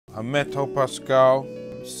Hermeto Pascoal,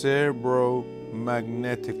 Cerebro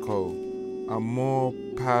Magnetico, Amor,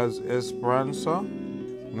 Esperança,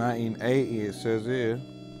 1980 it says here.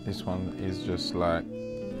 This one is just like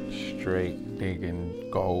straight digging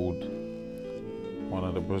gold. One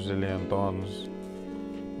of the Brazilian dons.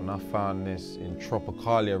 When I found this in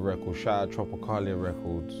Tropicalia Records, shout out Tropicalia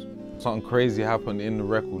Records. Something crazy happened in the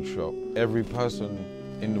record shop. Every person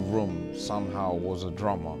in the room somehow was a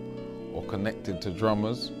drummer or connected to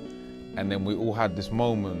drummers. And then we all had this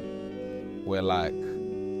moment where like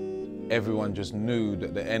everyone just knew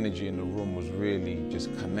that the energy in the room was really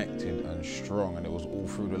just connected and strong, and it was all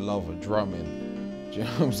through the love of drumming. Do you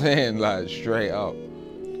know what I'm saying? Like straight up.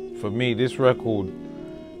 For me, this record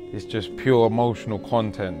is just pure emotional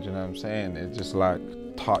content, do you know what I'm saying? It just like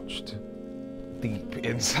touched deep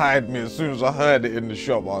inside me. As soon as I heard it in the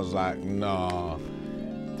shop, I was like, nah,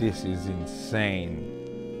 this is insane.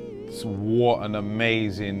 What an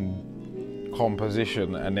amazing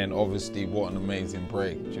composition, and then obviously what an amazing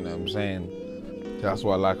break, do you know what I'm saying? That's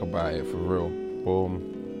what I like about it, for real. Boom.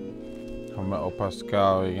 Hermeto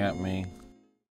Pascoal, you get me?